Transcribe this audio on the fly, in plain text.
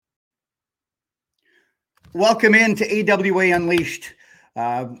Welcome into AWA Unleashed.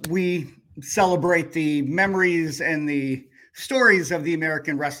 We celebrate the memories and the stories of the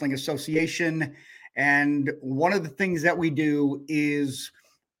American Wrestling Association. And one of the things that we do is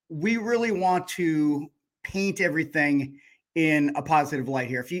we really want to paint everything in a positive light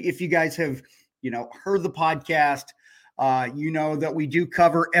here. If you guys have, heard the podcast, you know that we do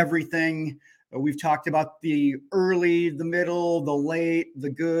cover everything. We've talked about the early, the middle, the late, the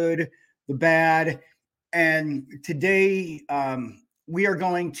good, the bad. And today, we are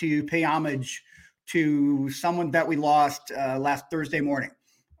going to pay homage to someone that we lost last Thursday morning,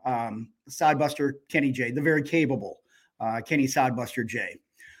 Sodbuster Kenny J, the very capable Kenny Sodbuster J.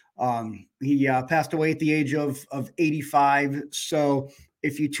 He passed away at the age of 85. So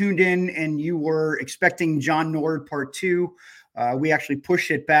if you tuned in and you were expecting John Nord part two, we actually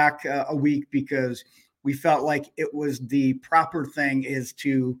pushed it back a week because we felt like it was the proper thing is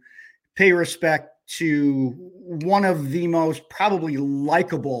to pay respect to one of the most probably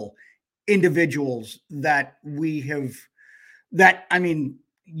likable individuals that we have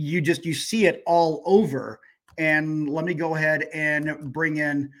you see it all over. And let me go ahead and bring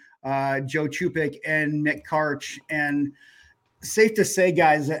in Joe Chupik and Nick Karch. And safe to say,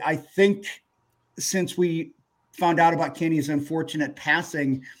 guys, I think since we found out about Kenny's unfortunate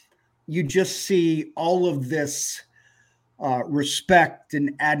passing, you just see all of this respect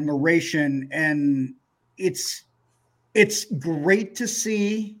and admiration, and it's great to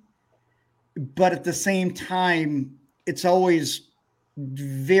see, but at the same time, it's always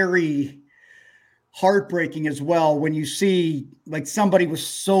very heartbreaking as well when you see like somebody was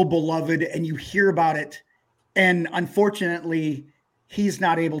so beloved and you hear about it, and unfortunately, he's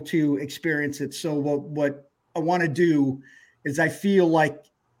not able to experience it. So what I want to do is I feel like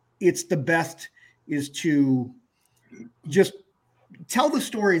it's the best is to just tell the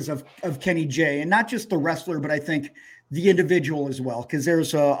stories of Kenny J, and not just the wrestler, but I think the individual as well, because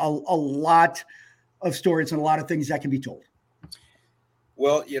there's a lot of stories and a lot of things that can be told.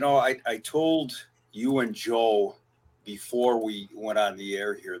 Well, I told you and Joe before we went on the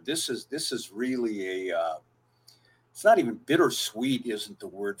air here, this is really it's not even bittersweet isn't the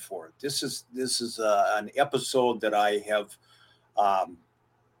word for it. This is an episode that I have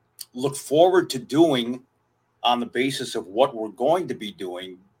looked forward to doing on the basis of what we're going to be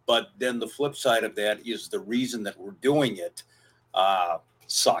doing. But then the flip side of that is the reason that we're doing it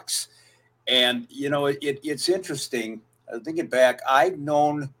sucks. And, it's interesting. Thinking back, I've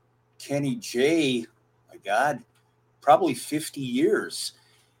known Kenny J, my God, probably 50 years.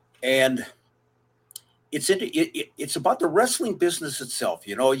 And it's about the wrestling business itself.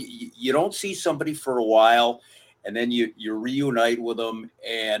 You don't see somebody for a while, and then you reunite with them,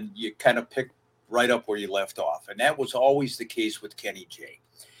 and you kind of pick right up where you left off. And that was always the case with Kenny J.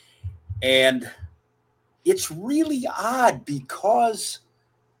 And it's really odd because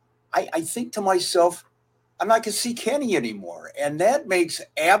I think to myself, I'm not going to see Kenny anymore. And that makes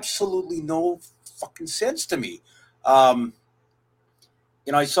absolutely no fucking sense to me. I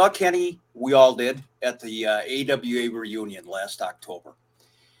saw Kenny, we all did, at the AWA reunion last October.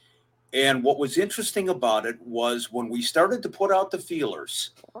 And what was interesting about it was when we started to put out the feelers,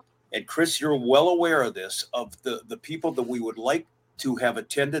 and Chris, you're well aware of this, of the people that we would like to have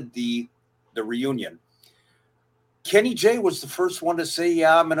attended the reunion. Kenny J was the first one to say,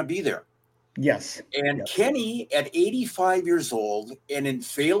 yeah, I'm going to be there. Yes. And yes. Kenny, at 85 years old and in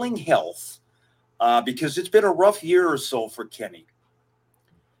failing health, because it's been a rough year or so for Kenny,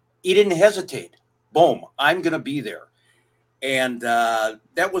 he didn't hesitate. Boom, I'm going to be there. And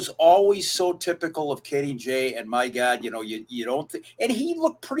that was always so typical of Kenny J. And my God, you don't think, and he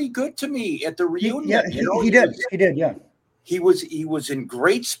looked pretty good to me at the reunion. He did. He did. Yeah. He was in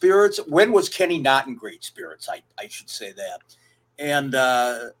great spirits. When was Kenny not in great spirits? I should say that. And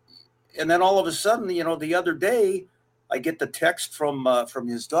then all of a sudden, the other day, I get the text from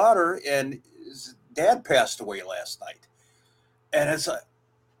his daughter, and his dad passed away last night. And it's like,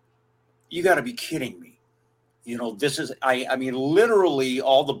 you got to be kidding me. This is, I mean, literally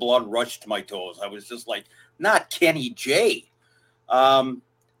all the blood rushed to my toes. I was just like, not Kenny J.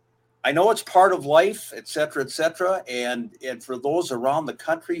 I know it's part of life, et cetera, et cetera. And for those around the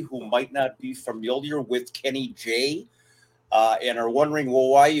country who might not be familiar with Kenny J and are wondering, well,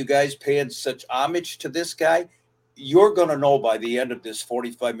 why are you guys paying such homage to this guy? You're going to know by the end of this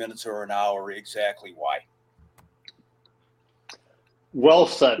 45 minutes or an hour exactly why. Well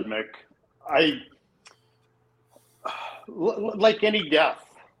said, Mick. Like any death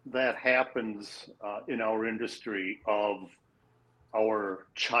that happens in our industry of our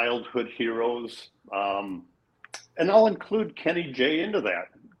childhood heroes, and I'll include Kenny J into that.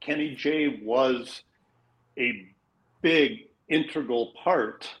 Kenny J was a big integral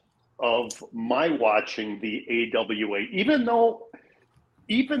part of my watching the AWA, even though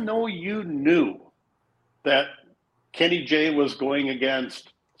you knew that Kenny J was going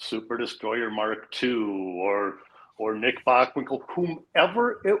against Super Destroyer Mark II or Nick Bockwinkel,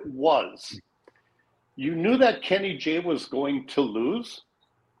 whomever it was, you knew that Kenny J was going to lose.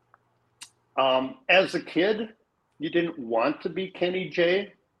 As a kid, you didn't want to be Kenny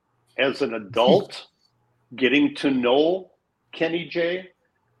J. As an adult, getting to know Kenny J,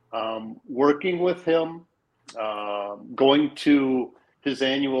 working with him, going to his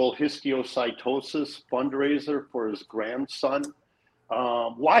annual histiocytosis fundraiser for his grandson,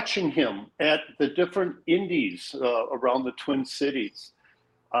 watching him at the different indies around the Twin Cities,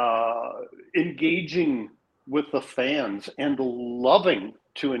 engaging with the fans and loving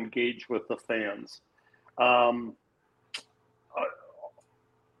to engage with the fans.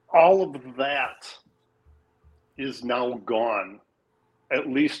 All of that is now gone, at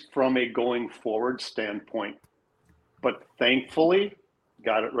least from a going forward standpoint. But thankfully,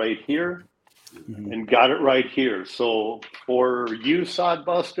 got it right here and got it right here. So for you,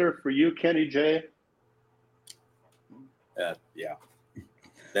 Sodbuster, for you, Kenny J. Yeah.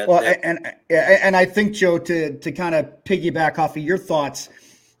 And I think, Joe, to kind of piggyback off of your thoughts,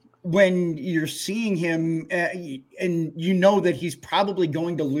 when you're seeing him and you know that he's probably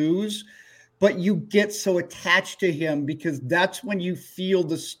going to lose, but you get so attached to him because that's when you feel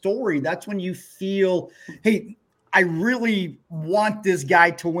the story. That's when you feel, hey, I really want this guy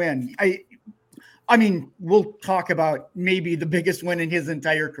to win. I mean, we'll talk about maybe the biggest win in his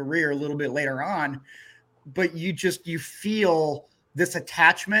entire career a little bit later on, but you feel this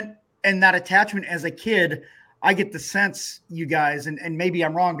attachment, and that attachment as a kid, I get the sense, you guys, and maybe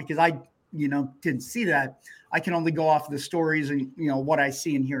I'm wrong because I, didn't see that. I can only go off the stories and, what I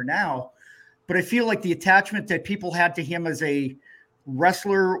see and hear now. But I feel like the attachment that people had to him as a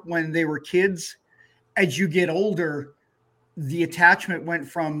wrestler when they were kids, as you get older, the attachment went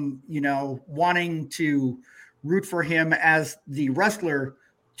from, wanting to root for him as the wrestler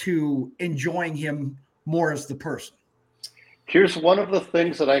to enjoying him more as the person. Here's one of the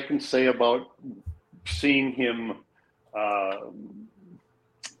things that I can say about seeing him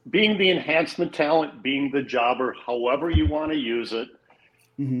being the enhancement talent, being the jobber, however you want to use it.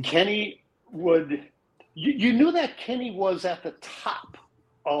 Mm-hmm. Kenny you knew that Kenny was at the top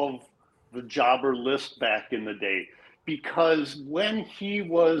of the jobber list back in the day, because when he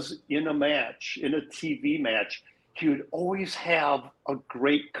was in a match, in a TV match, he would always have a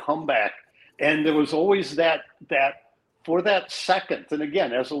great comeback. And there was always that for that second. And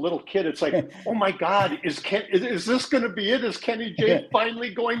again, as a little kid, it's like, oh my God, is this going to be it? Is Kenny J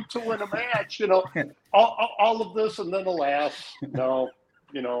finally going to win a match? All of this. And then alas, no,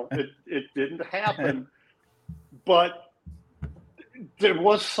 it didn't happen. But there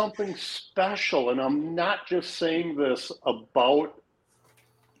was something special. And I'm not just saying this about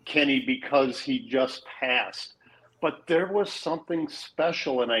Kenny because he just passed, but there was something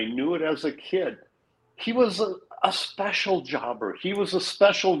special. And I knew it as a kid. He was a special jobber. He was a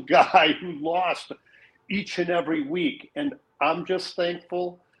special guy who lost each and every week. And I'm just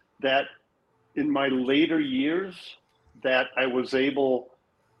thankful that in my later years that I was able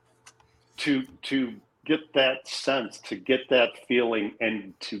to get that sense, to get that feeling,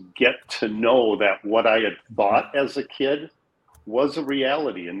 and to get to know that what I had thought as a kid was a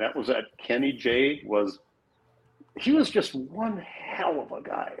reality. And that was that Kenny J was just one hell of a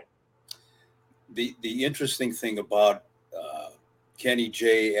guy. The interesting thing about Kenny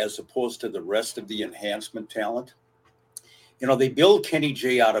J, as opposed to the rest of the enhancement talent, they build Kenny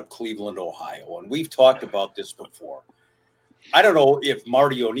J out of Cleveland, Ohio, and we've talked about this before. I don't know if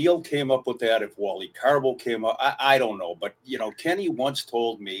Marty O'Neill came up with that, if Wally Carbo came up. I don't know, but Kenny once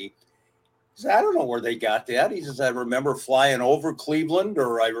told me, he said, I don't know where they got that. He says, I remember flying over Cleveland,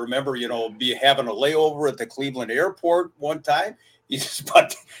 or I remember having a layover at the Cleveland airport one time. He says,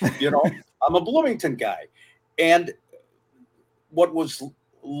 but I'm a Bloomington guy. And what was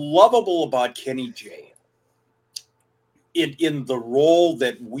lovable about Kenny J in the role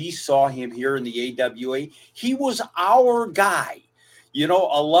that we saw him here in the AWA, he was our guy. A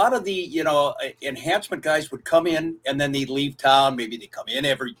lot of the, enhancement guys would come in and then they'd leave town. Maybe they come in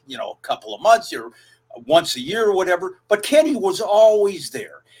every, couple of months or once a year or whatever. But Kenny was always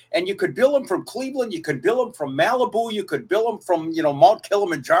there. And you could bill him from Cleveland. You could bill him from Malibu. You could bill him from, Mount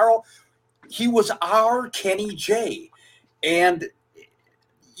Kilimanjaro. He was our Kenny J. And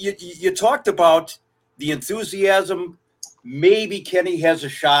you talked about the enthusiasm. Maybe Kenny has a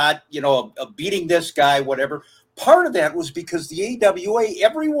shot, of beating this guy, whatever. Part of that was because the AWA,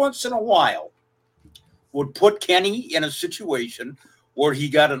 every once in a while, would put Kenny in a situation where he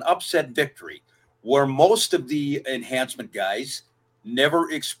got an upset victory, where most of the enhancement guys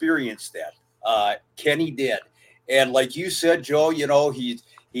never experienced that. Kenny did. And like you said, Joe, you know, he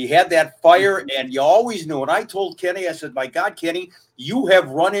had that fire, and you always knew. And I told Kenny, I said, my God, Kenny, you have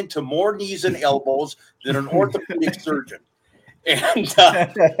run into more knees and elbows than an orthopedic surgeon. And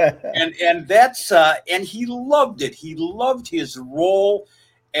that's and he loved it. He loved his role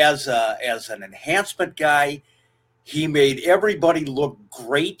as an enhancement guy. He made everybody look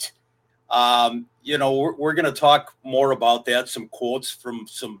great. You know, we're going to talk more about that. Some quotes from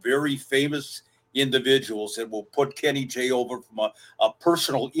some very famous individuals that will put Kenny J over from a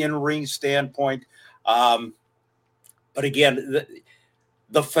personal in-ring standpoint. But again,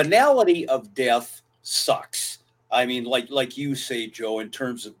 the finality of death sucks. I mean, like you say, Joe, in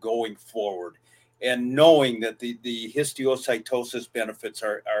terms of going forward and knowing that the histiocytosis benefits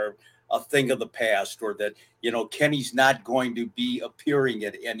are a thing of the past, or that, you know, Kenny's not going to be appearing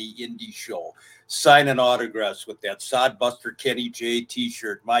at any indie show, signing autographs with that Sodbuster Kenny J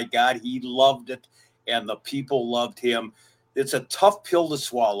t-shirt. My God, he loved it, and the people loved him. It's a tough pill to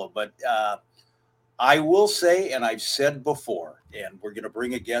swallow, but I will say, and I've said before, and we're going to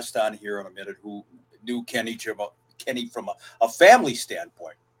bring a guest on here in a minute who knew Kenny from a family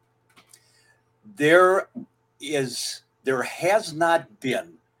standpoint. There has not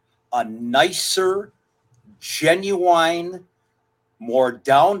been a nicer, genuine, more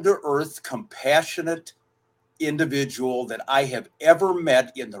down-to-earth, compassionate individual that I have ever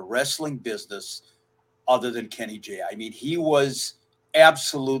met in the wrestling business other than Kenny J. I mean, he was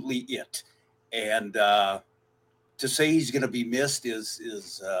absolutely it. And to say he's going to be missed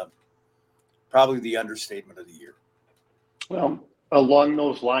is probably the understatement of the year. Well, along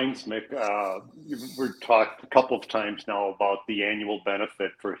those lines, Mick, we've talked a couple of times now about the annual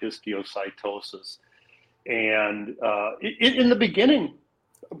benefit for histiocytosis. And in the beginning,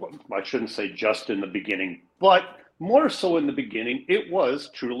 I shouldn't say just in the beginning, but more so in the beginning, it was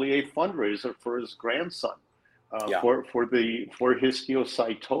truly a fundraiser for his grandson for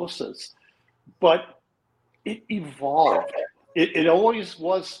histiocytosis. But it evolved. It always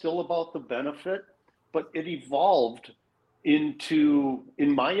was still about the benefit, but it evolved into,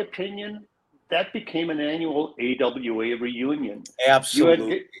 in my opinion, that became an annual AWA reunion.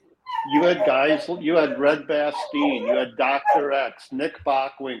 Absolutely. You had guys, you had Red Bastien, you had Dr. X, Nick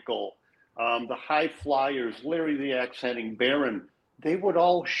Bockwinkel, the High Flyers, Larry the Axe Henning, Barron. They would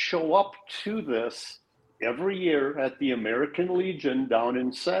all show up to this every year at the American Legion down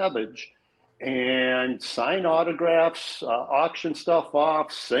in Savage and sign autographs, auction stuff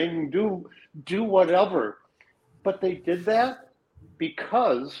off, sing, do whatever. But they did that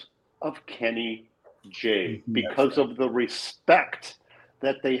because of Kenny J, because of the respect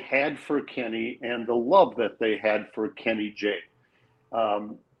that they had for Kenny and the love that they had for Kenny J.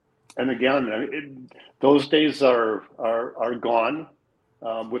 And again, those days are gone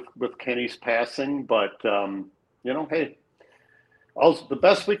with Kenny's passing. But you know, hey, the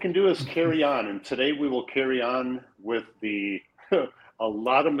best we can do is carry on. And today we will carry on with a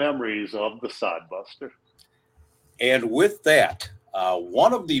lot of memories of the Sodbuster. And with that,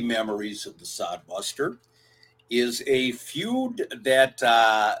 one of the memories of the Sodbuster is a feud that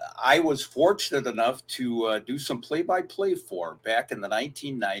I was fortunate enough to do some play-by-play for back in the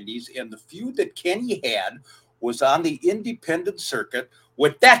 1990s. And the feud that Kenny had was on the independent circuit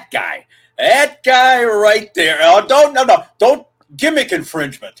with that guy right there. Oh, don't gimmick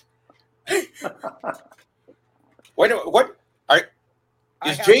infringement. Wait, what?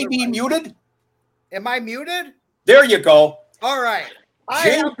 Is JB muted? Am I muted? There you go. All right. I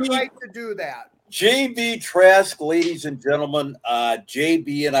have the right to do that. JB Trask, ladies and gentlemen.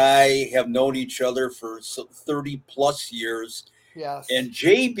 JB and I have known each other for 30 plus years. Yes. And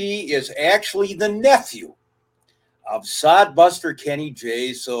JB is actually the nephew of Sodbuster Kenny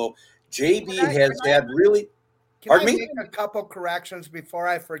J. So JB has had really. Can I make a couple corrections before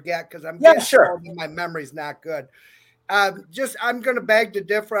I forget? Because I'm getting sure. My memory's not good. I'm going to beg to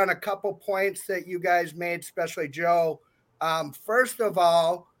differ on a couple points that you guys made, especially Joe. First of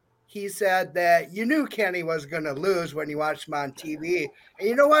all, he said that you knew Kenny was going to lose when you watched him on TV. And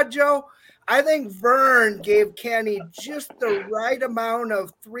you know what, Joe? I think Vern gave Kenny just the right amount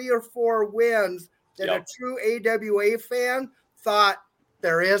of 3 or 4 wins that a true AWA fan thought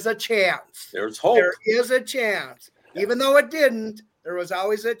there is a chance. There's hope. There is a chance. Even though it didn't, there was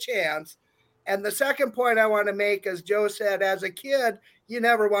always a chance. And the second point I want to make, as Joe said, as a kid, you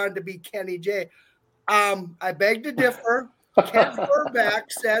never wanted to be Kenny J. I beg to differ. Ken Burback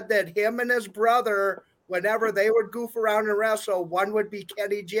said that him and his brother whenever they would goof around and wrestle, one would be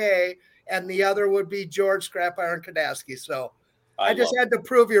Kenny J and the other would be George Scrap Iron Kadaski. So I just had to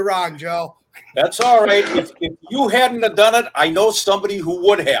prove you wrong, Joe. That's all right. If you hadn't have done it, I know somebody who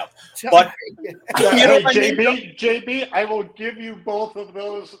would have. But you know, JB, I will give you both of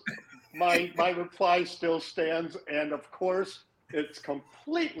those. My reply still stands, and of course, it's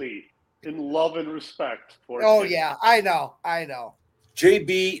completely in love and respect for. Oh yeah, I know.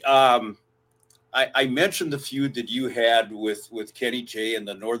 JB, I mentioned the feud that you had with Kenny J and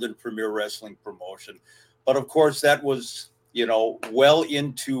the Northern Premier Wrestling promotion, but of course that was, you know, well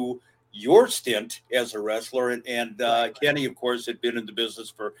into your stint as a wrestler, and Kenny, of course, had been in the business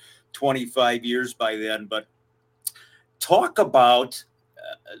for 25 years by then. But talk about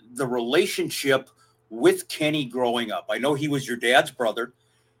the relationship with Kenny growing up. I know he was your dad's brother,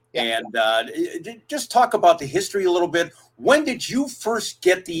 and just talk about the history a little bit. When did you first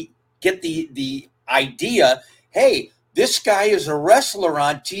get the idea? Hey, this guy is a wrestler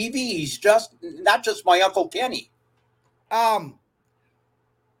on TV. He's just not just my Uncle Kenny.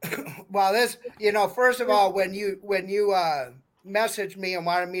 Well, this, you know, first of all, when you messaged me and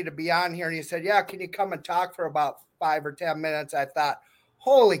wanted me to be on here, and you said, "Yeah, can you come and talk for about 5 or 10 minutes?" I thought,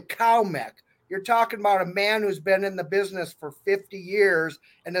 holy cow, Mick, you're talking about a man who's been in the business for 50 years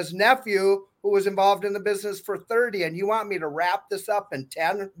and his nephew who was involved in the business for 30, and you want me to wrap this up in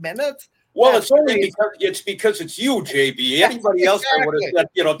 10 minutes? Well, it's only because it's you, JB. Anybody else I would have said,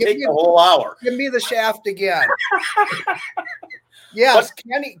 you know, take the whole hour. Give me the shaft again. Yes,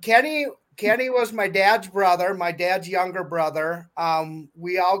 Kenny was my dad's brother, my dad's younger brother.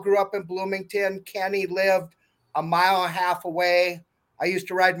 We all grew up in Bloomington. Kenny lived a mile and a half away. I used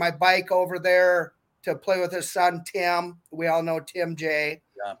to ride my bike over there to play with his son, Tim. We all know Tim J.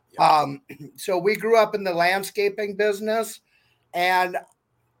 Yeah. So we grew up in the landscaping business, and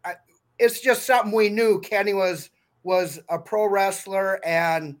it's just something we knew. Kenny was a pro wrestler,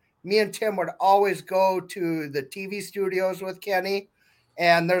 and me and Tim would always go to the TV studios with Kenny.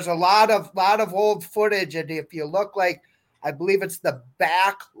 And there's a lot of old footage. And if you look, like, I believe it's the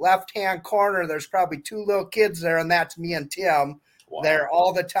back left-hand corner, there's probably 2 little kids there, and that's me and Tim. Wow. There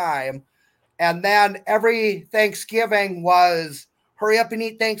all the time. And then every Thanksgiving was hurry up and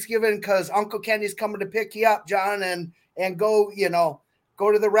eat Thanksgiving because Uncle Kenny's coming to pick you up, John, and go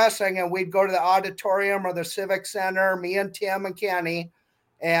to the wrestling. And we'd go to the auditorium or the Civic Center, me and Tim and Kenny.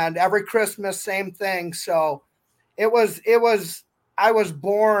 And every Christmas, same thing. So I was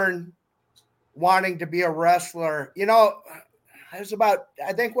born wanting to be a wrestler. You know, it was about,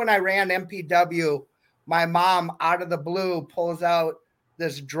 I think when I ran MPW, my mom out of the blue pulls out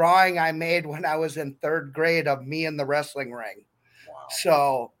this drawing I made when I was in 3rd grade of me in the wrestling ring. Wow.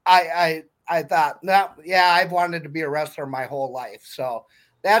 So I thought, I've wanted to be a wrestler my whole life. So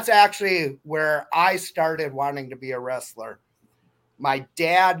that's actually where I started wanting to be a wrestler. My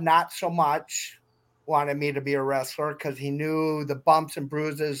dad, not so much, wanted me to be a wrestler because he knew the bumps and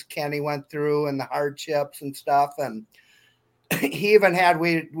bruises Kenny went through and the hardships and stuff. And he even had,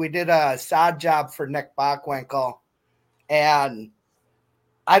 we did a sod job for Nick Bockwinkel, and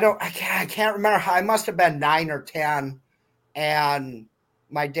I can't remember how, I must have been 9 or 10. And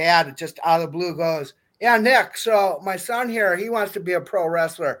my dad just out of the blue goes, "Yeah, Nick, so my son here, he wants to be a pro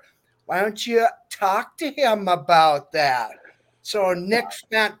wrestler. Why don't you talk to him about that?" So Nick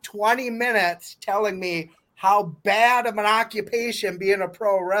spent 20 minutes telling me how bad of an occupation being a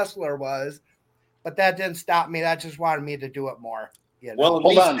pro wrestler was, but that didn't stop me. That just wanted me to do it more. You know?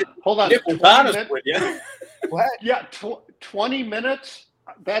 Well, hold on. Nick was honest with you. What? Yeah, 20 minutes.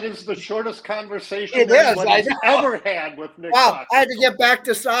 That is the shortest conversation anybody's ever had with Nick. Well, I had to get back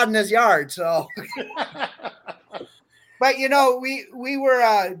to sodding his yard, so. But, you know, we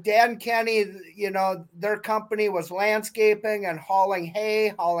were, Dan Kenny, you know, their company was landscaping and hauling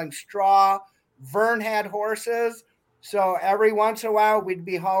hay, hauling straw. Vern had horses. So every once in a while, we'd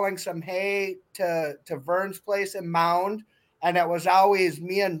be hauling some hay to Vern's place in Mound. And it was always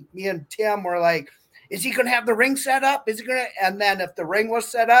me and Tim were like, is he going to have the ring set up? Is he going to? And then if the ring was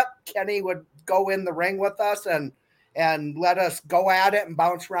set up, Kenny would go in the ring with us and let us go at it and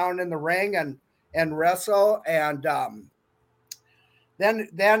bounce around in the ring and wrestle. And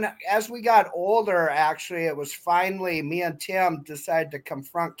then as we got older, actually, it was finally me and Tim decided to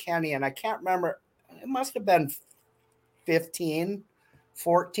confront Kenny. And I can't remember, it must have been 15,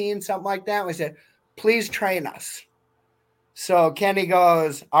 14, something like that. We said, please train us. So Kenny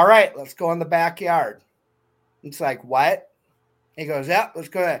goes, all right, let's go in the backyard. It's like, what? He goes, yeah, let's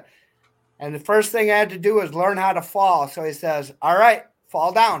go. And the first thing I had to do was learn how to fall. So he says, all right,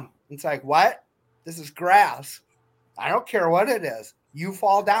 fall down. It's like, what? This is grass. I don't care what it is. You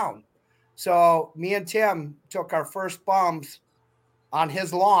fall down. So me and Tim took our first bumps on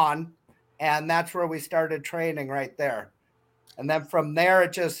his lawn, and that's where we started training right there. And then from there,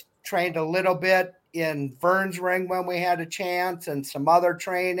 it just trained a little bit in Vern's ring when we had a chance, and some other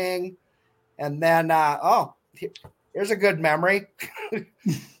training. And then, here's a good memory.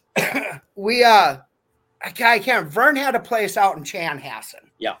 Vern had a place out in Chanhassen.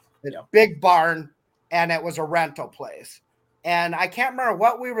 Yeah. Big barn, and it was a rental place. And I can't remember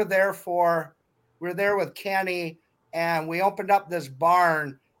what we were there for. We were there with Kenny, and we opened up this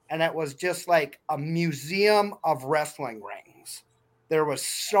barn, and it was just like a museum of wrestling rings. There was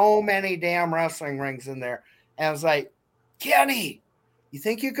so many damn wrestling rings in there. And I was like, Kenny, you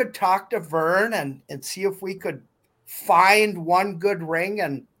think you could talk to Vern and see if we could find one good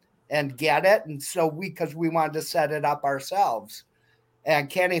ring and get it? And so because we wanted to set it up ourselves. And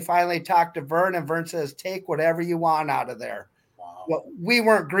Kenny finally talked to Vern, and Vern says, take whatever you want out of there. Wow. Well, we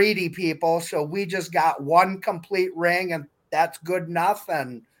weren't greedy people, so we just got one complete ring, and that's good enough.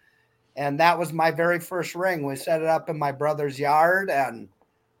 And that was my very first ring. We set it up in my brother's yard and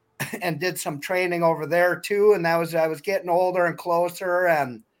did some training over there too. And I was getting older and closer,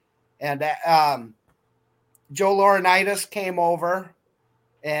 and Joe Laurinaitis came over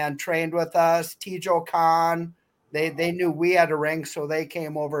and trained with us. T-Joe Khan, they knew we had a ring, so they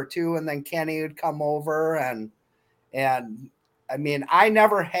came over too. And then Kenny would come over, and I mean, I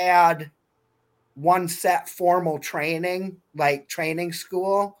never had one set formal training, like training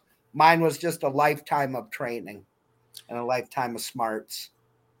school. Mine was just a lifetime of training and a lifetime of smarts.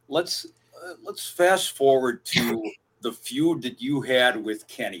 Let's fast forward to the feud that you had with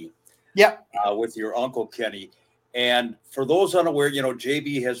Kenny. Yep. With your uncle Kenny. And for those unaware,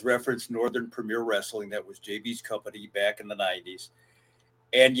 JB has referenced Northern Premier Wrestling. That was JB's company back in the 90s.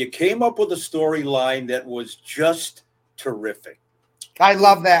 And you came up with a storyline that was just terrific. I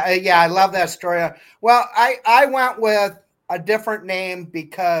love that. Yeah, I love that story. Well, I went with a different name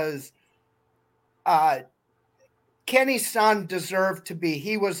because Kenny's son deserved to be.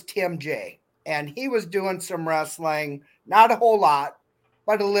 He was Tim J, and he was doing some wrestling, not a whole lot,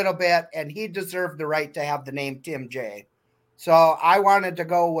 but a little bit, and he deserved the right to have the name Tim J. So I wanted to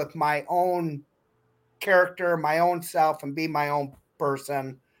go with my own character, my own self, and be my own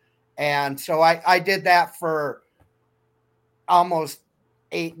person. And so I did that for almost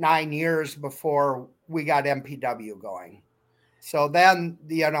 8-9 years before we got MPW going. So then,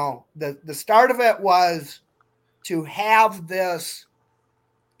 the start of it was to have this.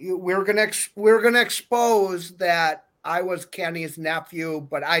 We're gonna expose that I was Kenny's nephew,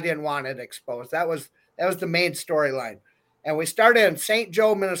 but I didn't want it exposed. That was the main storyline. And we started in St.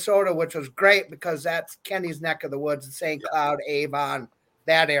 Joe, Minnesota, which was great because that's Kenny's neck of the woods, St. Cloud, Avon,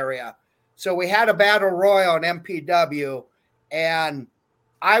 that area. So we had a battle royal in MPW, and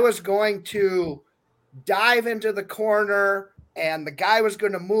I was going to dive into the corner, and the guy was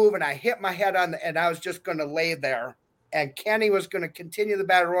going to move, and I hit my head and I was just going to lay there. And Kenny was going to continue the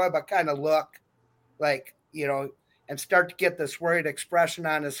battle royal, but kind of look like, and start to get this worried expression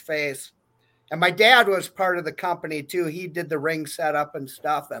on his face. And my dad was part of the company too. He did the ring setup and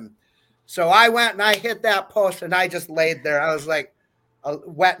stuff. And so I went and I hit that post, and I just laid there. I was like a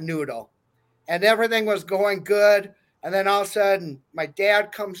wet noodle, and everything was going good. And then all of a sudden my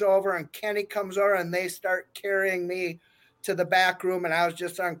dad comes over and Kenny comes over, and they start carrying me to the back room, and I was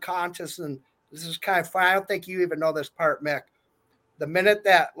just unconscious. And this is kind of fun. I don't think you even know this part, Mick. The minute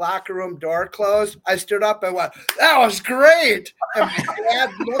that locker room door closed, I stood up and went, that was great. And my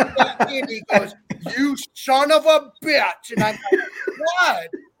dad looked at me and he goes, you son of a bitch. And I'm like, what?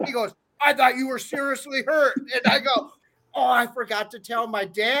 He goes, I thought you were seriously hurt. And I go, oh, I forgot to tell my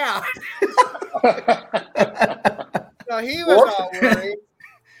dad. So he was all worried.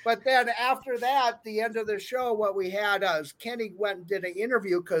 But then after that, the end of the show, what we had is Kenny went and did an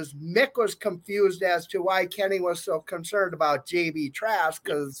interview because Mick was confused as to why Kenny was so concerned about JB Trask,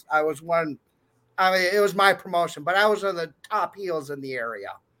 because it was my promotion, but I was one of the top heels in the area.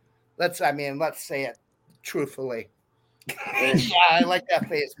 Let's say it truthfully. Yeah, I like that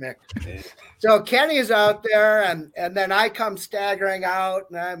face, Mick. So Kenny's out there, and then I come staggering out,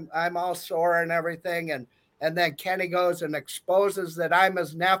 and I'm all sore and everything, and then Kenny goes and exposes that I'm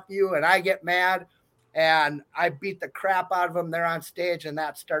his nephew, and I get mad, and I beat the crap out of him there on stage, and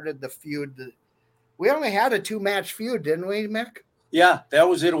that started the feud. We only had a 2-match feud, didn't we, Mick? Yeah, that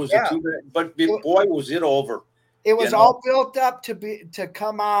was it. It was a 2-match, but boy, was it over. It was all built up to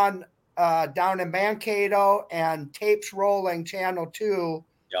come on down in Mankato, and Tapes Rolling Channel 2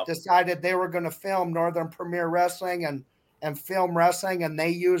 decided they were going to film Northern Premier Wrestling and film wrestling, and they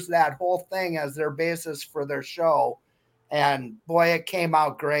used that whole thing as their basis for their show. And boy, it came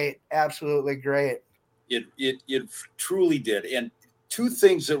out great. Absolutely great. It truly did. And two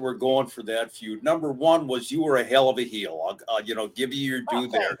things that were going for that feud. Number one was you were a hell of a heel. I'll give you your due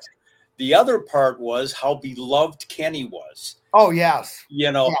there. The other part was how beloved Kenny was. Oh, yes.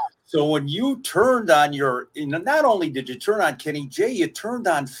 So when you turned on not only did you turn on Kenny J, you turned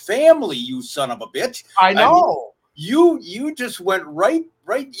on family, you son of a bitch. I know. You just went right.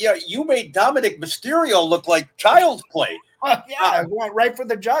 Yeah, you made Dominic Mysterio look like child's play. I went right for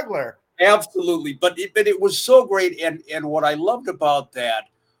the juggler. Absolutely. But it was so great. And what I loved about that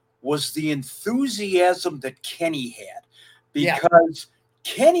was the enthusiasm that Kenny had, because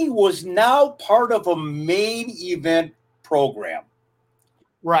Kenny was now part of a main event program.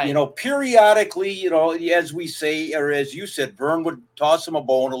 Right. Periodically, as we say, or as you said, Vern would toss him a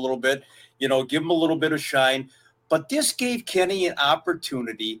bone a little bit, give him a little bit of shine. But this gave Kenny an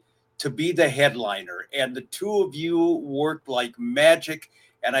opportunity to be the headliner. And the two of you worked like magic.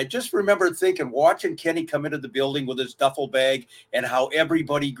 And I just remember watching Kenny come into the building with his duffel bag and how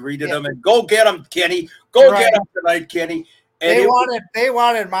everybody greeted him and go get him, Kenny. Go get him tonight, Kenny. And they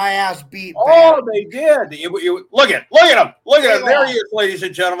wanted my ass beat. Oh, they did. Look at him. Look at him. There he is, ladies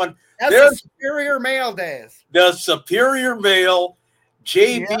and gentlemen. That's the Superior Male days. The Superior Male,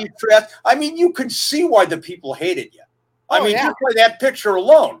 JB Trask. I mean, you can see why the people hated you. Just by that picture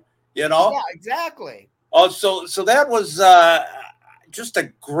alone, Yeah, exactly. Oh, so that was just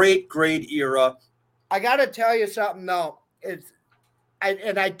a great era. I got to tell you something, though.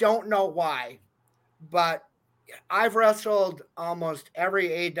 I don't know why, but I've wrestled almost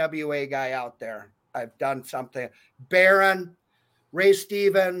every AWA guy out there. I've done something. Baron, Ray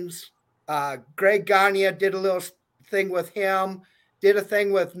Stevens, Greg Gagne did a little thing with him, did a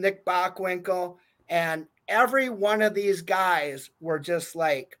thing with Nick Bockwinkel, and every one of these guys were just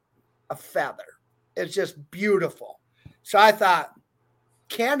like a feather. It's just beautiful. So I thought,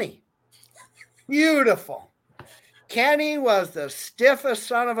 Kenny, beautiful. Kenny was the stiffest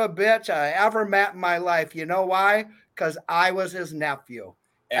son of a bitch I ever met in my life. You know why? Because I was his nephew.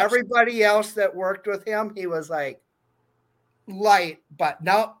 Absolutely. Everybody else that worked with him, he was like light, but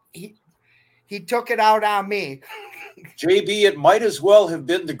no, he took it out on me. JB, it might as well have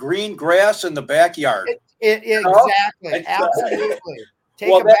been the green grass in the backyard. Exactly. Absolutely.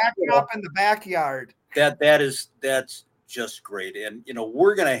 Take a back up in the backyard. That's just great. And,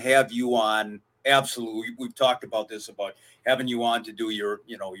 we're going to have you on. Absolutely. We've talked about this, about having you on to do your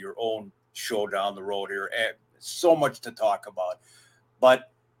own show down the road here. So much to talk about. But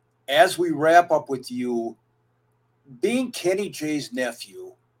as we wrap up with you, being Kenny J's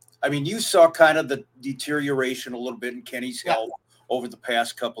nephew, I mean, you saw kind of the deterioration a little bit in Kenny's health over the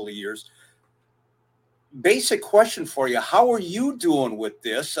past couple of years. Basic question for you. How are you doing with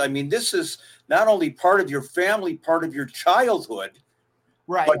this? I mean, this is not only part of your family, part of your childhood.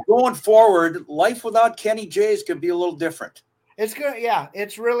 Right. But going forward, life without Kenny J's can be a little different. It's good. Yeah,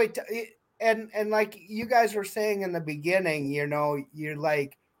 it's really and like you guys were saying in the beginning,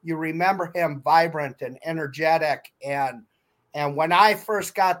 you remember him vibrant and energetic, and when I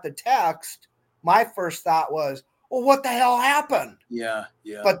first got the text, my first thought was, well, what the hell happened? Yeah.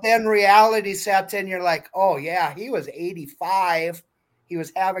 But then reality sets in. You're like, oh yeah, he was 85. He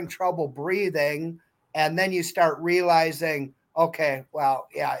was having trouble breathing, and then you start realizing, okay, well,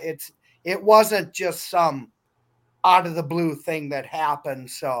 yeah, it wasn't just some out of the blue thing that happened.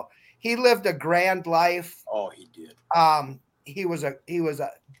 So he lived a grand life. Oh, he did. He was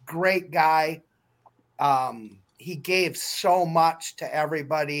a great guy. He gave so much to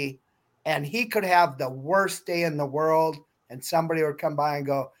everybody, and he could have the worst day in the world, and somebody would come by and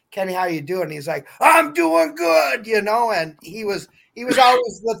go, Kenny, how you doing? He's like, I'm doing good, and he was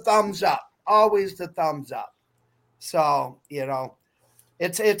always the thumbs up, always the thumbs up. So,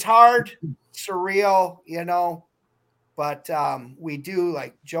 it's hard, surreal, but we do,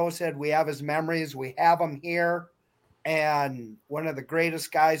 like Joe said, we have his memories. We have him here, and one of the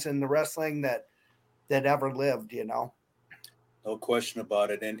greatest guys in the wrestling that ever lived, No question about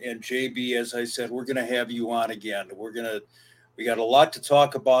it. And JB, as I said, we're going to have you on again. We got a lot to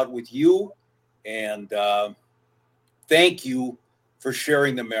talk about with you, and thank you for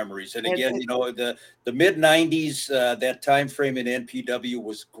sharing the memories. And again, the mid 90s, that time frame in NPW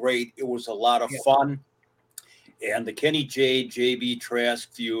was great. It was a lot of fun. And the Kenny J, JB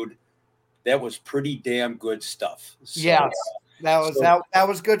Trask feud, that was pretty damn good stuff. So, yes, that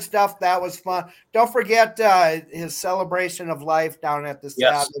was good stuff. That was fun. Don't forget his celebration of life down at the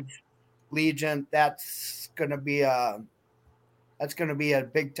Savage Legion. That's gonna be a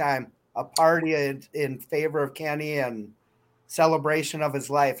big time, a party in favor of Kenny and celebration of his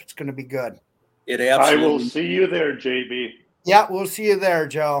life. It's going to be good. It I absolutely. will see you there, JB. Yeah, we'll see you there,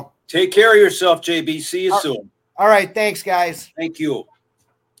 Joe. Take care of yourself, JB. See you soon. All right. Thanks, guys. Thank you.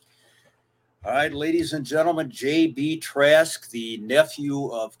 All right, ladies and gentlemen, J.B. Trask, the nephew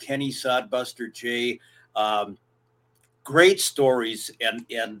of Kenny Sodbuster J. Great stories.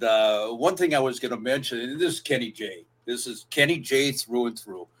 And one thing I was going to mention, and this is Kenny J. This is Kenny J through and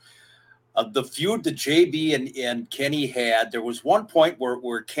through. The feud that JB and Kenny had, there was one point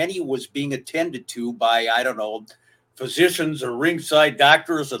where Kenny was being attended to by, I don't know, physicians or ringside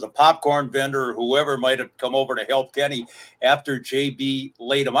doctors or the popcorn vendor or whoever might have come over to help Kenny after JB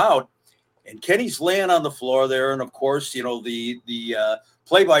laid him out. And Kenny's laying on the floor there. And of course, you know, the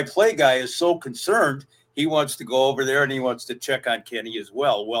play-by-play guy is so concerned, he wants to go over there and he wants to check on Kenny as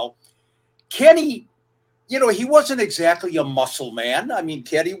well. Well, Kenny, you know, he wasn't exactly a muscle man. I mean,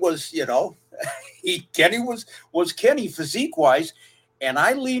 Kenny was, you know, Kenny was Kenny physique-wise. And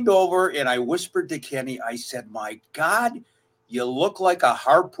I leaned over and I whispered to Kenny, I said, my God, you look like a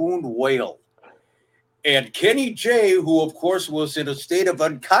harpooned whale. And Kenny J, who of course was in a state of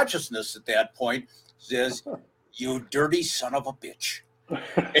unconsciousness at that point, says, you dirty son of a bitch.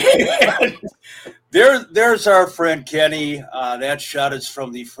 There's our friend Kenny. That shot is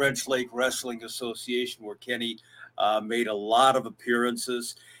from the French Lake Wrestling Association, where Kenny made a lot of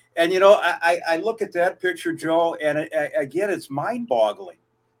appearances. And, you know, I look at that picture, Joe, and again, it's mind-boggling,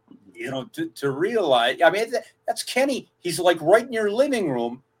 you know, to realize. I mean, that's Kenny. He's like right in your living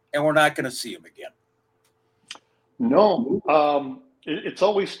room, and we're not going to see him again. No, it's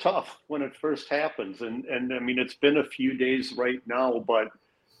always tough when it first happens. And I mean, it's been a few days right now, but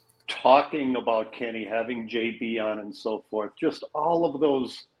talking about Kenny, having JB on and so forth, just all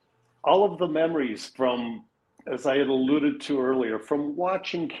of the memories from, as I had alluded to earlier, from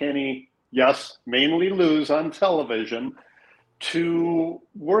watching Kenny, yes, mainly lose on television, to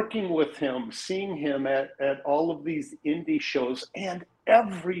working with him, seeing him at all of these indie shows, and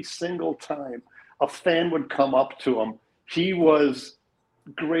every single time a fan would come up to him, he was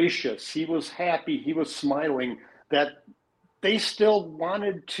gracious, he was happy, he was smiling, that they still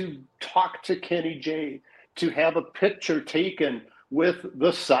wanted to talk to Kenny J, to have a picture taken with the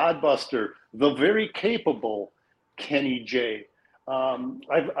Sodbuster, the very capable Kenny J.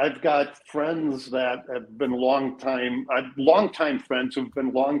 I've got friends that have been longtime friends who've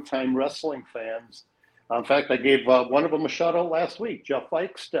been longtime wrestling fans. In fact, I gave one of them a shout out last week, Jeff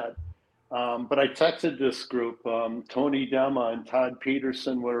Eichstedt. But I texted this group. Tony Dema and Todd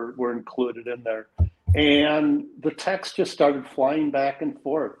Peterson were included in there. And the text just started flying back and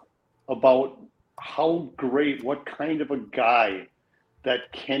forth about how great, what kind of a guy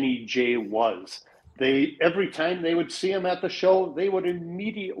that Kenny J was. Every time they would see him at the show, they would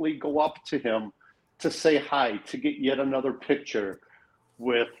immediately go up to him to say hi, to get yet another picture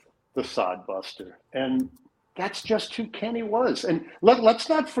with the Sodbuster. And that's just who Kenny was. And let's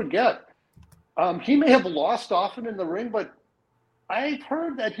not forget, he may have lost often in the ring, but I've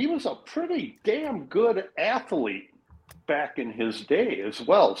heard that he was a pretty damn good athlete back in his day as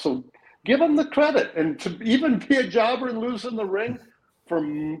well. So give him the credit. And to even be a jobber and lose in the ring,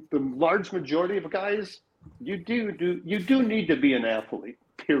 from the large majority of guys, you do need to be an athlete,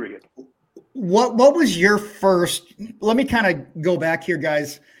 period. What was your first, let me kind of go back here,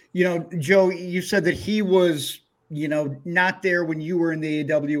 guys. You know, Joe, you said that he was, you know, not there when you were in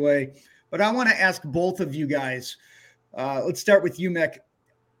the AWA, but I want to ask both of you guys. Let's start with you, Mick.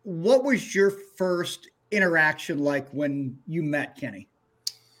 What was your first interaction like when you met Kenny?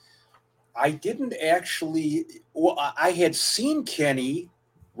 I didn't actually. Well, I had seen Kenny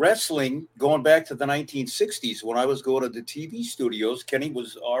wrestling going back to the 1960s when I was going to the TV studios. Kenny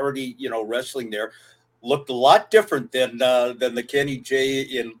was already, you know, wrestling there. Looked a lot different than the Kenny J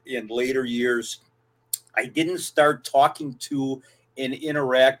in later years. I didn't start talking to and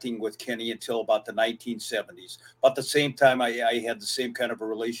interacting with Kenny until about the 1970s. About the same time, I had the same kind of a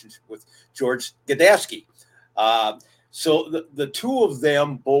relationship with George Gadasky. So the two of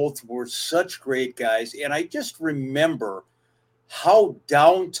them both were such great guys. And I just remember how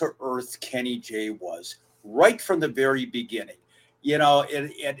down to earth Kenny J was right from the very beginning. You know,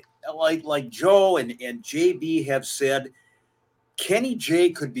 and like Joe and JB have said, Kenny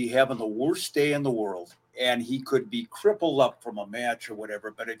J could be having the worst day in the world and he could be crippled up from a match or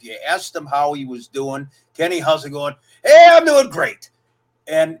whatever. But if you asked him how he was doing, Kenny, how's it going? Hey, I'm doing great.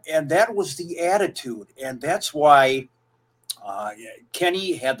 And that was the attitude. And that's why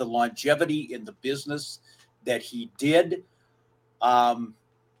Kenny had the longevity in the business that he did.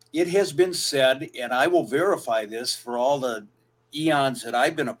 It has been said, and I will verify this for all the eons that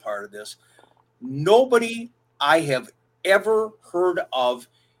I've been a part of this, nobody I have ever heard of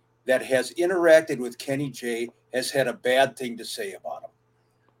that has interacted with Kenny J has had a bad thing to say about him.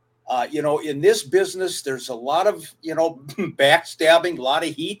 In this business, there's a lot of, backstabbing, a lot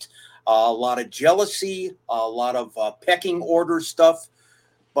of heat, a lot of jealousy, a lot of pecking order stuff.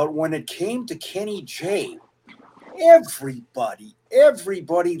 But when it came to Kenny J, everybody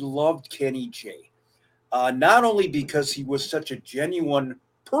loved Kenny J. Not only because he was such a genuine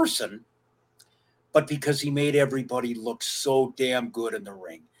person, but because he made everybody look so damn good in the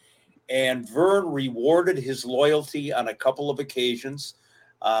ring. And Vern rewarded his loyalty on a couple of occasions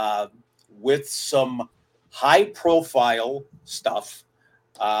with some high-profile stuff.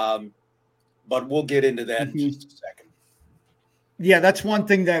 But we'll get into that in just a second. Yeah, that's one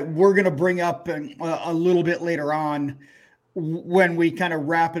thing that we're going to bring up a little bit later on when we kind of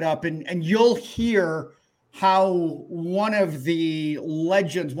wrap it up. And you'll hear how one of the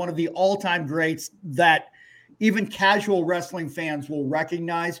legends, one of the all-time greats that even casual wrestling fans will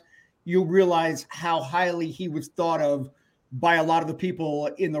recognize, you'll realize how highly he was thought of by a lot of the people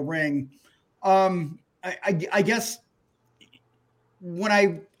in the ring. I guess when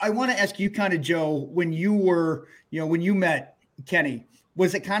I want to ask you kind of, Joe, when you were, when you met Kenny,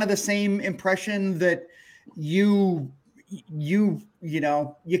 was it kind of the same impression that you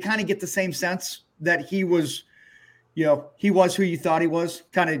kind of get the same sense that he was, he was who you thought he was,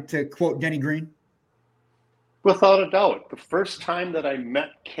 kind of to quote Denny Green? Without a doubt. The first time that I met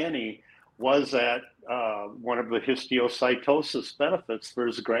Kenny was at one of the histiocytosis benefits for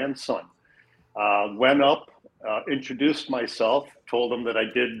his grandson. Went up, introduced myself, told him that I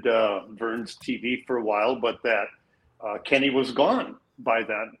did Vern's TV for a while, but that Kenny was gone by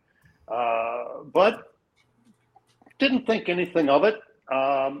then. But didn't think anything of it.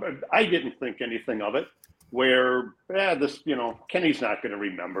 I didn't think anything of it, where, Kenny's not going to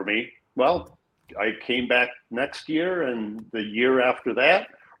remember me. Well, I came back next year, and the year after that,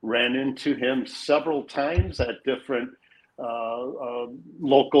 ran into him several times at different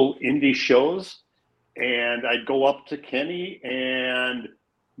local indie shows. And I'd go up to Kenny, and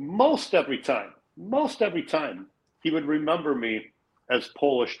most every time, he would remember me as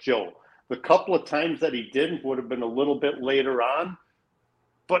Polish Joe. The couple of times that he didn't would have been a little bit later on.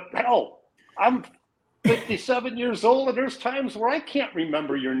 But hell, I'm 57 years old, and there's times where I can't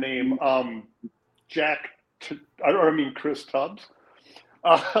remember your name, Chris Tubbs.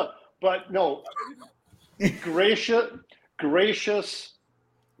 But no, gracious,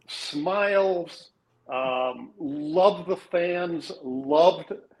 smiles, loved the fans,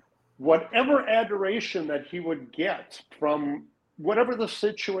 loved whatever adoration that he would get from whatever the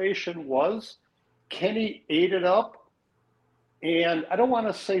situation was. Kenny ate it up, and I don't want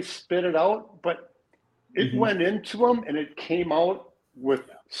to say spit it out, but it went into him, and it came out with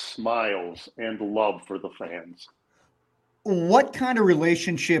smiles and love for the fans. What kind of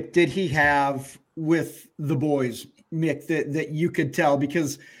relationship did he have with the boys, Mick, that you could tell?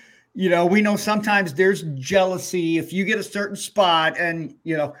 Because, we know sometimes there's jealousy if you get a certain spot and,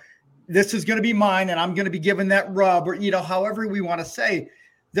 this is going to be mine and I'm going to be given that rub, or, however we want to say,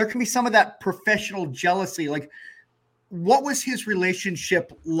 there can be some of that professional jealousy. Like, what was his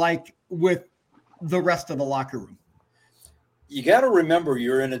relationship like with the rest of the locker room? You got to remember,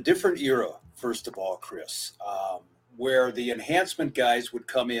 you're in a different era, first of all, Chris, where the enhancement guys would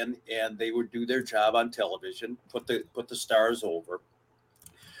come in and they would do their job on television, put the stars over.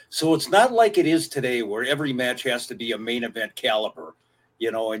 So it's not like it is today, where every match has to be a main event caliber,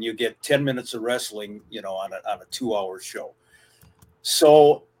 and you get 10 minutes of wrestling, on a 2-hour show.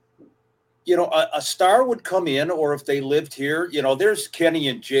 So, a star would come in, or if they lived here, there's Kenny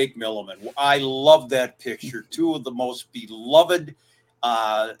and Jake Milliman. I love that picture. Two of the most beloved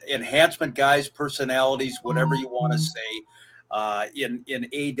enhancement guys, personalities, whatever you want to say, in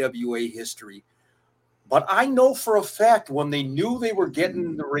AWA history. But I know for a fact, when they knew they were getting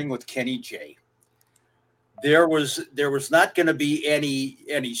in the ring with Kenny J, there was not going to be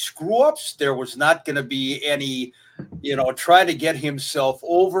any screw ups. There was not going to be any, trying to get himself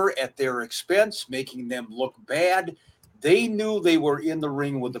over at their expense, making them look bad. They knew they were in the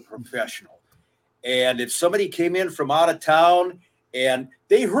ring with a professional. And if somebody came in from out of town and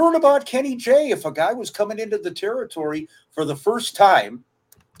they heard about Kenny J, if a guy was coming into the territory for the first time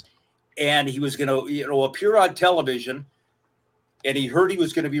and he was going to, appear on television, and he heard he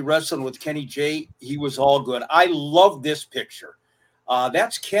was going to be wrestling with Kenny J, he was all good. I love this picture.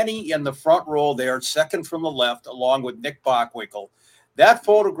 That's Kenny in the front row there, second from the left, along with Nick Bockwinkel. That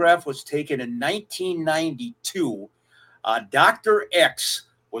photograph was taken in 1992. Dr. X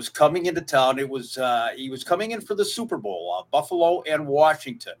was coming into town. It was he was coming in for the Super Bowl, Buffalo and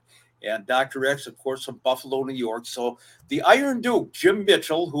Washington. and Dr. X, of course, from Buffalo, New York. So the Iron Duke, Jim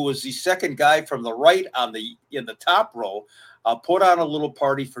Mitchell, who was the second guy from the right in the top row, put on a little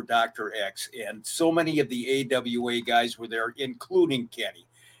party for Dr. X, and so many of the AWA guys were there, including Kenny.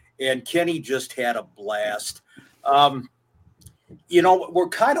 And Kenny just had a blast. We're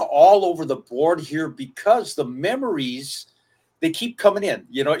kind of all over the board here because the memories, they keep coming in.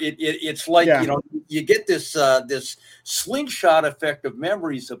 It's like, you get this slingshot effect of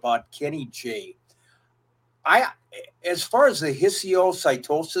memories about Kenny J. As far as the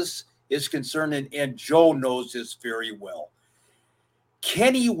histiocytosis is concerned, and Joe knows this very well,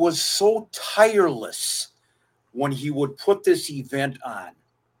 Kenny was so tireless when he would put this event on.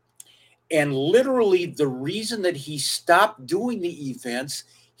 And literally the reason that he stopped doing the events,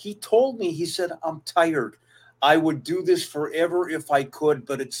 he told me, he said, I'm tired. I would do this forever if I could,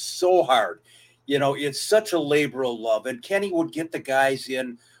 but it's so hard. It's such a labor of love. And Kenny would get the guys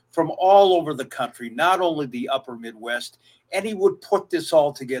in from all over the country, not only the upper Midwest, and he would put this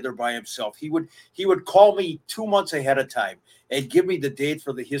all together by himself. He would call me 2 months ahead of time and give me the date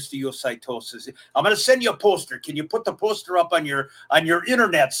for the histiocytosis. I'm going to send you a poster. Can you put the poster up on your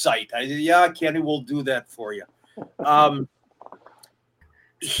internet site? I said, yeah, Kenny, we'll do that for you.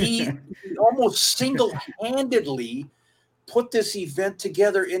 He almost single-handedly put this event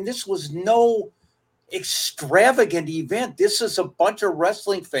together, and this was no extravagant event. This is a bunch of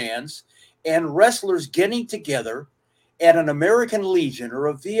wrestling fans and wrestlers getting together at an American Legion or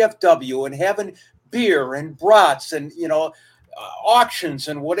a VFW and having beer and brats and, auctions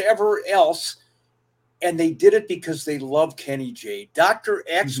and whatever else. And they did it because they love Kenny J. Dr.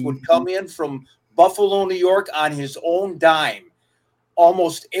 X would come in from Buffalo, New York on his own dime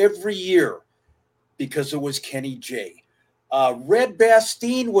almost every year because it was Kenny J. Red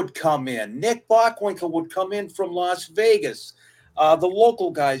Bastine would come in. Nick Bockwinkel would come in from Las Vegas. The local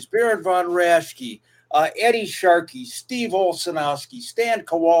guys, Baron Von Raschke, Eddie Sharkey, Steve Olsenowski, Stan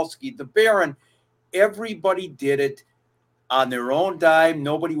Kowalski, the Baron. Everybody did it on their own dime.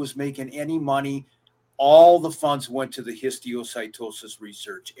 Nobody was making any money. All the funds went to the histiocytosis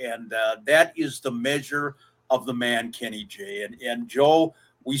research. And that is the measure of the man, Kenny J. And Joe,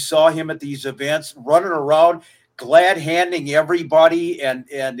 we saw him at these events running around, glad handing everybody. And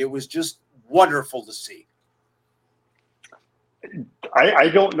it was just wonderful to see. I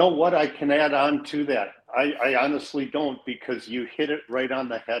don't know what I can add on to that. I honestly don't, because you hit it right on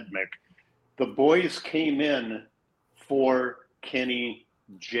the head, Mick. The boys came in for Kenny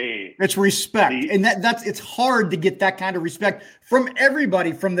J. It's respect. And it's hard to get that kind of respect from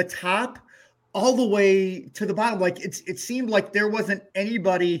everybody, from the top all the way to the bottom. Like it seemed like there wasn't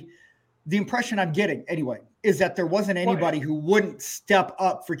anybody, the impression I'm getting anyway, is that there wasn't anybody who wouldn't step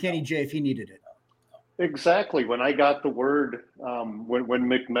up for Kenny J if he needed it. Exactly. When I got the word, when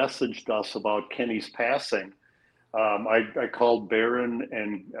Mick messaged us about Kenny's passing, I called Baron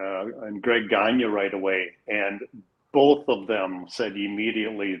and Greg Gagne right away, and both of them said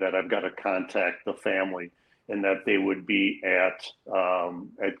immediately that I've got to contact the family and that they would be at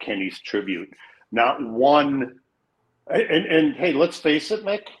Kenny's tribute. Not one, and hey, let's face it,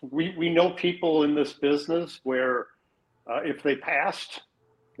 Mick, we know people in this business where if they passed,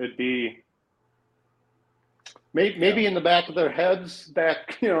 it'd be maybe in the back of their heads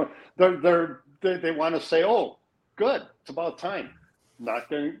that they want to say, oh, good, it's about time. Not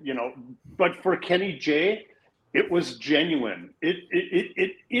going, but for Kenny J, it was genuine.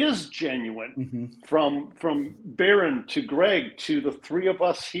 It is genuine. From Baron to Greg to the three of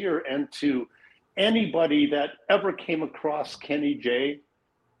us here and to anybody that ever came across Kenny J.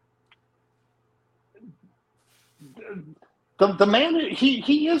 The man,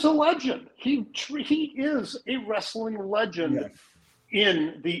 he is a legend. He is a wrestling legend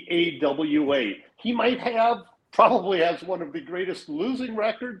in the AWA. He probably has one of the greatest losing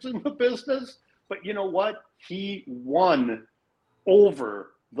records in the business, but you know what? He won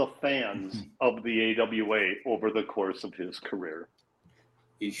over the fans of the AWA over the course of his career.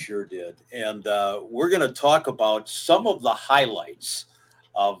 He sure did. And we're going to talk about some of the highlights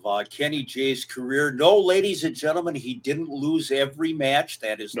of Kenny J's career. No, ladies and gentlemen, he didn't lose every match.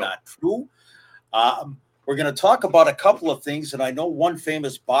 That is not true. We're going to talk about a couple of things, and I know one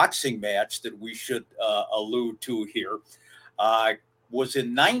famous boxing match that we should allude to here was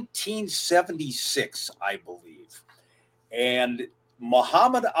in 1976, I believe. And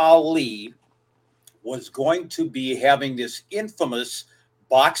Muhammad Ali was going to be having this infamous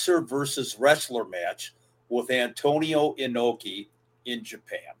boxer versus wrestler match with Antonio Inoki in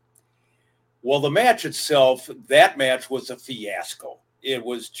Japan. Well, the match itself, that match was a fiasco. It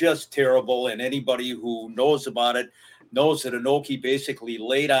was just terrible, and anybody who knows about it knows that Inoki basically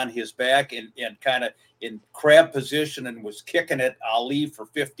laid on his back and kind of in crab position and was kicking at Ali for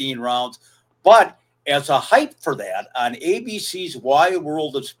 15 rounds. But as a hype for that, on ABC's Wide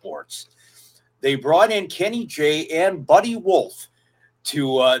World of Sports, they brought in Kenny J and Buddy Wolf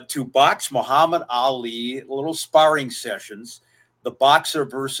to box Muhammad Ali, little sparring sessions, the boxer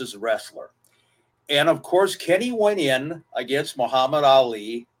versus wrestler. And of course, Kenny went in against Muhammad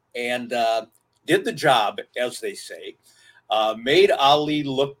Ali and did the job, as they say, made Ali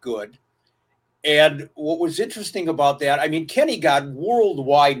look good. And what was interesting about that, I mean, Kenny got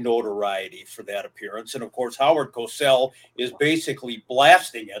worldwide notoriety for that appearance. And of course, Howard Cosell is basically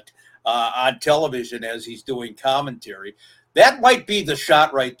blasting it on television as he's doing commentary. That might be the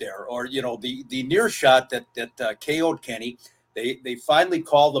shot right there, or, you know, the near shot that KO'd Kenny. They finally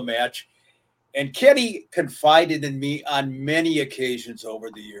called the match. And Kenny confided in me on many occasions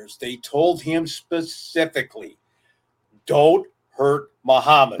over the years. They told him specifically, don't hurt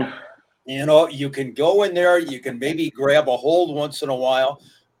Muhammad. You know, you can go in there, you can maybe grab a hold once in a while,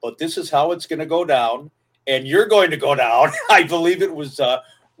 but this is how it's going to go down. And you're going to go down. I believe it was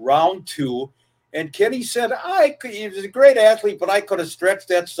round 2. And Kenny said, he was a great athlete, but I could have stretched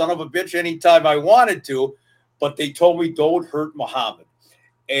that son of a bitch anytime I wanted to. But they told me, don't hurt Muhammad.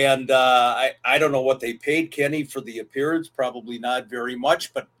 And I don't know what they paid Kenny for the appearance, probably not very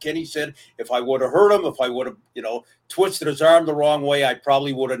much. But Kenny said, if I would have hurt him, if I would have, you know, twisted his arm the wrong way, I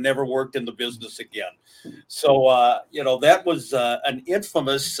probably would have never worked in the business again. So, you know, that was an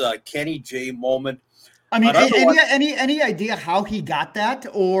infamous Kenny J moment. I mean, any idea how he got that?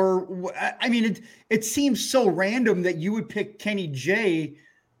 Or, I mean, it seems so random that you would pick Kenny J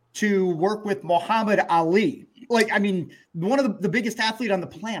to work with Muhammad Ali. Like, I mean, one of the biggest athlete on the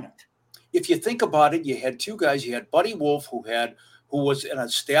planet. If you think about it, you had two guys. You had Buddy Wolf, who was an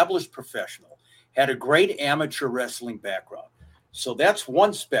established professional, had a great amateur wrestling background. So that's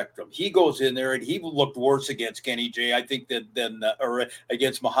one spectrum. He goes in there and he looked worse against Kenny J, I think, than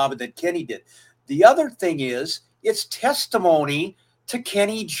against Muhammad than Kenny did. The other thing is, it's testimony to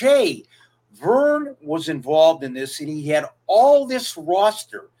Kenny J. Vern was involved in this, and he had all this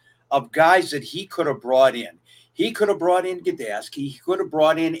roster of guys that he could have brought in. He could have brought in Gadaski. He could have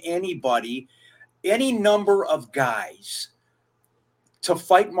brought in anybody, any number of guys to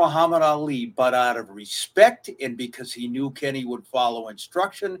fight Muhammad Ali, but out of respect and because he knew Kenny would follow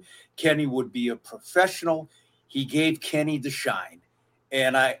instruction, Kenny would be a professional, he gave Kenny the shine.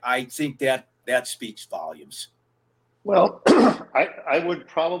 And I think that speaks volumes. Well, I would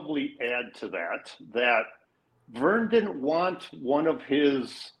probably add to that Vern didn't want one of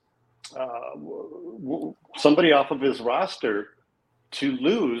his somebody off of his roster to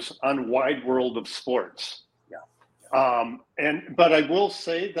lose on Wide World of Sports. Yeah. But I will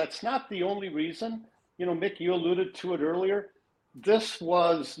say that's not the only reason. You know, Mick, you alluded to it earlier. This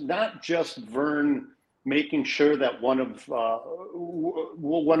was not just Vern making sure that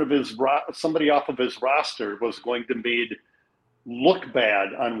somebody off of his roster was going to be look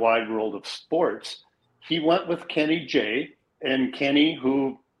bad on Wide World of Sports. He went with Kenny J, and Kenny,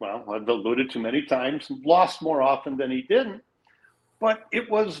 who, well, I've alluded to many times, lost more often than he didn't. But it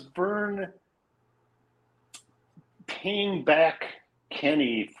was Vern paying back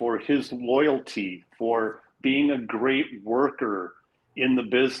Kenny for his loyalty, for being a great worker in the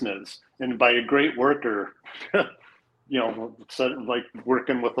business. And by a great worker, you know, like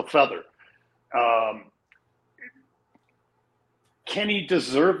working with a feather. Kenny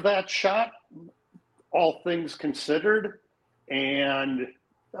deserved that shot, all things considered. And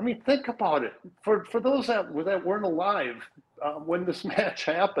I mean, think about it. For those that weren't alive when this match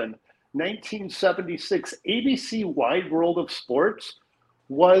happened, 1976, ABC Wide World of Sports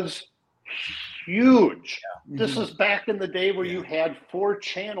was huge. Yeah. This is back in the day where you had 4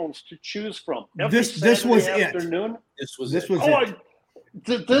 channels to choose from. This was afternoon. This was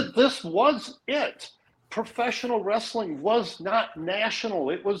it. Professional wrestling was not national.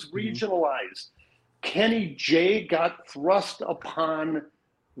 It was regionalized. Kenny J got thrust upon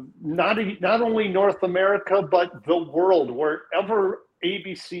not only North America, but the world, wherever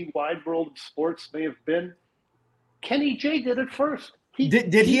ABC Wide World of Sports may have been. Kenny J did it first.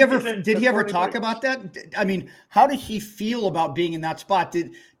 Did he ever talk about that? I mean, how did he feel about being in that spot?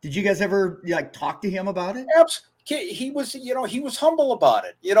 Did you guys ever talk to him about it? He was humble about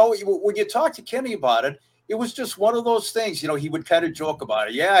it. You know, when you talk to Kenny about it, it was just one of those things. You know, he would kind of joke about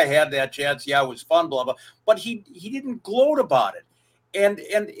it. Yeah, I had that chance. Yeah, it was fun, blah blah. But he didn't gloat about it. And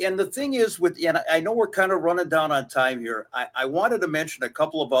the thing is, and I know we're kind of running down on time here. I wanted to mention a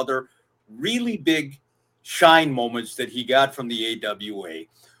couple of other really big shine moments that he got from the AWA.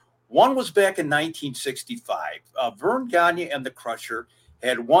 One was back in 1965. Vern Gagne and the Crusher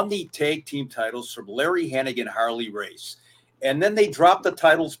had won the tag team titles from Larry Hannigan, Harley Race. And then they dropped the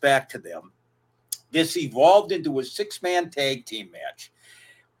titles back to them. This evolved into a 6-man tag team match.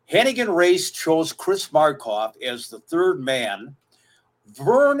 Hannigan Race chose Chris Markoff as the third man.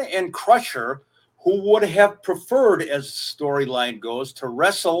 Vern and Crusher, who would have preferred, as the storyline goes, to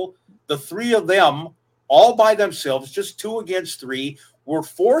wrestle the three of them all by themselves, just 2 against 3, were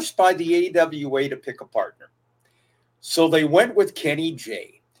forced by the AWA to pick a partner. So they went with Kenny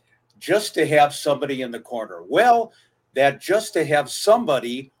J, just to have somebody in the corner. Well, that just to have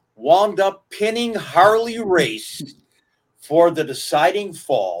somebody wound up pinning Harley Race for the deciding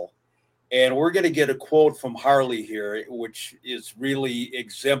fall. And we're going to get a quote from Harley here, which is really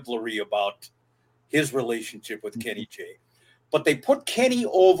exemplary about his relationship with Kenny J. But they put Kenny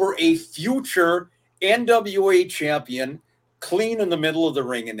over a future NWA champion clean in the middle of the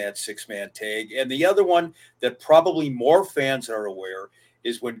ring in that 6-man tag. And the other one that probably more fans are aware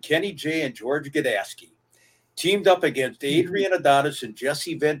is when Kenny J and George Gadasky teamed up against Adrian Adonis and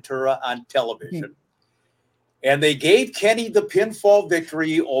Jesse Ventura on television. And they gave Kenny the pinfall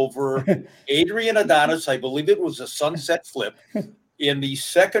victory over Adrian Adonis. I believe it was a sunset flip in the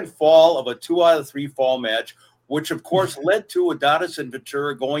second fall of a 2 out of 3 fall match, which of course led to Adonis and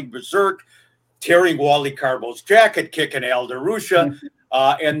Ventura going berserk, tearing Wally Carbo's jacket, kicking Al DeRusha,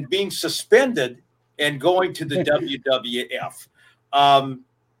 and being suspended and going to the WWF.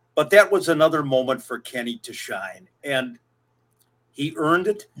 But that was another moment for Kenny to shine, and he earned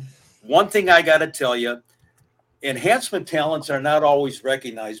it. One thing I got to tell you, enhancement talents are not always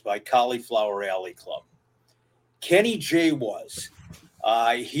recognized by Cauliflower Alley Club. Kenny J was.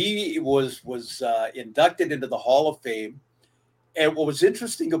 He was inducted into the Hall of Fame. And what was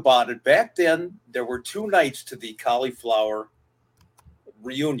interesting about it, back then, there were 2 nights to the Cauliflower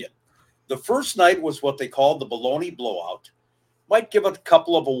reunion. The first night was what they called the Baloney Blowout. Might give a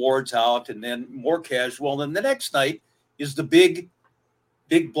couple of awards out and then more casual. And then the next night is the big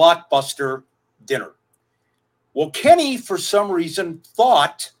blockbuster dinner. Well, Kenny, for some reason,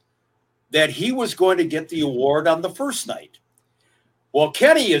 thought that he was going to get the award on the first night. Well,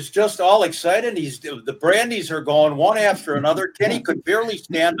 Kenny is just all excited. The brandies are going one after another. Kenny could barely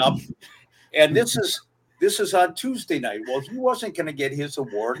stand up. And this is on Tuesday night. Well, he wasn't going to get his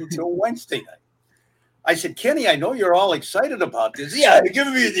award until Wednesday night. I said, Kenny, I know you're all excited about this. Yeah, they're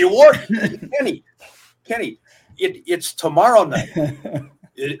giving me the award. Kenny, it's tomorrow night.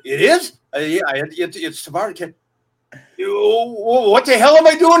 It is? Yeah, it's tomorrow. What the hell am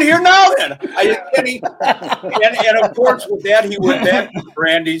I doing here now then? Kenny, and of course with that he went back to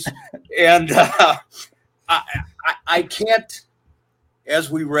Brandy's, and I can't, as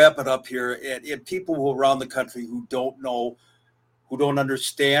we wrap it up here, and people around the country who don't know, who don't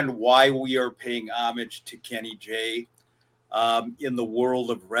understand why we are paying homage to Kenny J in the world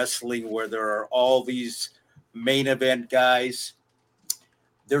of wrestling, where there are all these main event guys.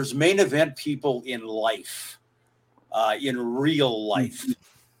 There's main event people in life. In real life,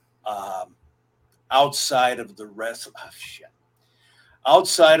 outside of the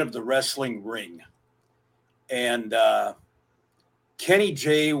wrestling ring, and Kenny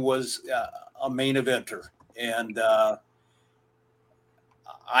J was a main eventer, and I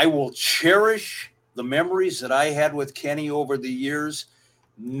will cherish the memories that I had with Kenny over the years.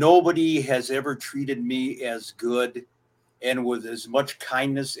 Nobody has ever treated me as good and with as much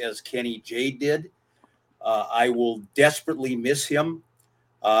kindness as Kenny J did. I will desperately miss him.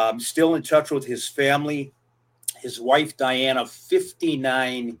 I'm still in touch with his family. His wife, Diana,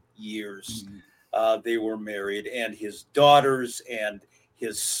 59 years they were married, and his daughters and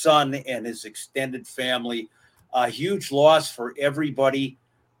his son and his extended family. A huge loss for everybody,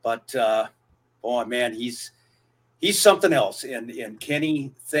 but oh man, he's something else. And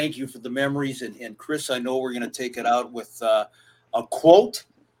Kenny, thank you for the memories. And Chris, I know we're going to take it out with a quote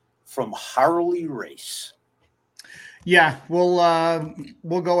from Harley Race. Yeah,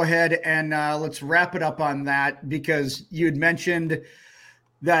 we'll go ahead and let's wrap it up on that, because you had mentioned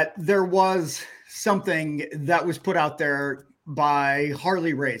that there was something that was put out there by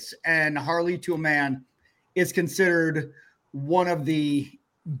Harley Race, and Harley to a man is considered one of the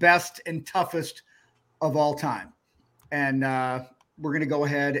best and toughest of all time. And we're going to go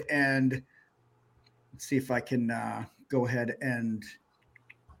ahead and see if I can go ahead and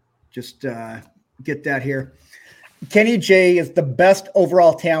just get that here. Kenny J is the best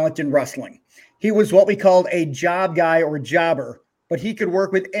overall talent in wrestling. He was what we called a job guy or jobber, but he could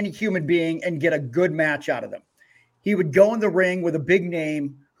work with any human being and get a good match out of them. He would go in the ring with a big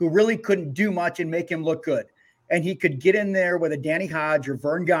name who really couldn't do much and make him look good. and he could get in there with a Danny Hodge or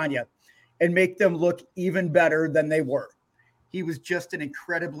Vern Gagne and make them look even better than they were. He was just an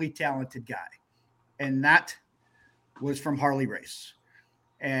incredibly talented guy. And that was from Harley Race.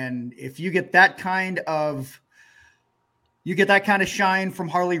 And if you get that kind of shine from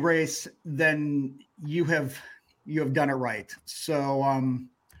Harley Race, then you have done it right. So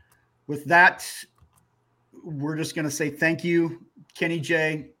with that, we're just going to say thank you, Kenny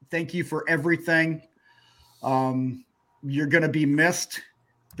J. Thank you for everything. You're going to be missed,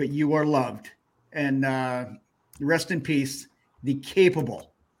 but you are loved. And rest in peace, the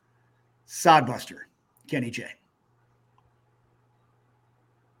capable Sodbuster, Kenny J.